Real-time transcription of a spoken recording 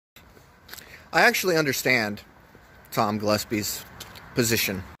I actually understand Tom Gillespie's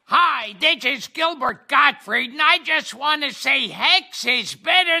position. Hi, this is Gilbert Gottfried, and I just want to say HEX is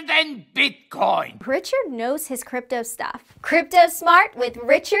better than Bitcoin. Richard knows his crypto stuff. Crypto Smart with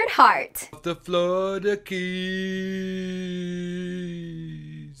Richard Hart. The Florida Keys.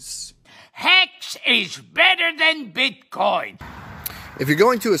 HEX is better than Bitcoin. If you're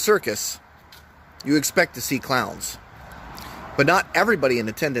going to a circus, you expect to see clowns. But not everybody in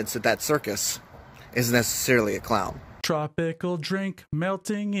attendance at that circus is necessarily a clown. Tropical drink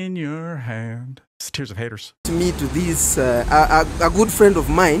melting in your hand. It's Tears of Haters. To me, to this, a good friend of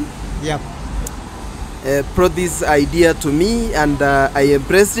mine, brought this idea to me, and I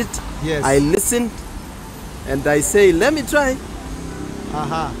embraced it. Yes. I listened, and I say, let me try.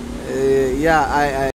 Uh-huh. Yeah, I